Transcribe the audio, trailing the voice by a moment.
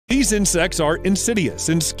These insects are insidious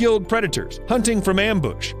and skilled predators, hunting from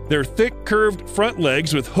ambush. Their thick, curved front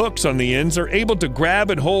legs with hooks on the ends are able to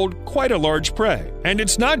grab and hold quite a large prey. And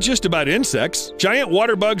it's not just about insects. Giant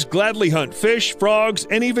waterbugs gladly hunt fish, frogs,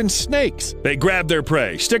 and even snakes. They grab their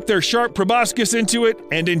prey, stick their sharp proboscis into it,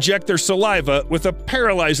 and inject their saliva with a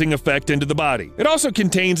paralyzing effect into the body. It also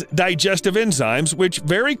contains digestive enzymes, which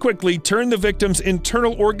very quickly turn the victim's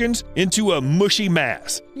internal organs into a mushy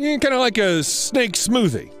mass. Kind of like a snake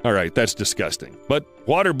smoothie. All right, that's disgusting. But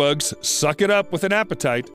waterbugs suck it up with an appetite.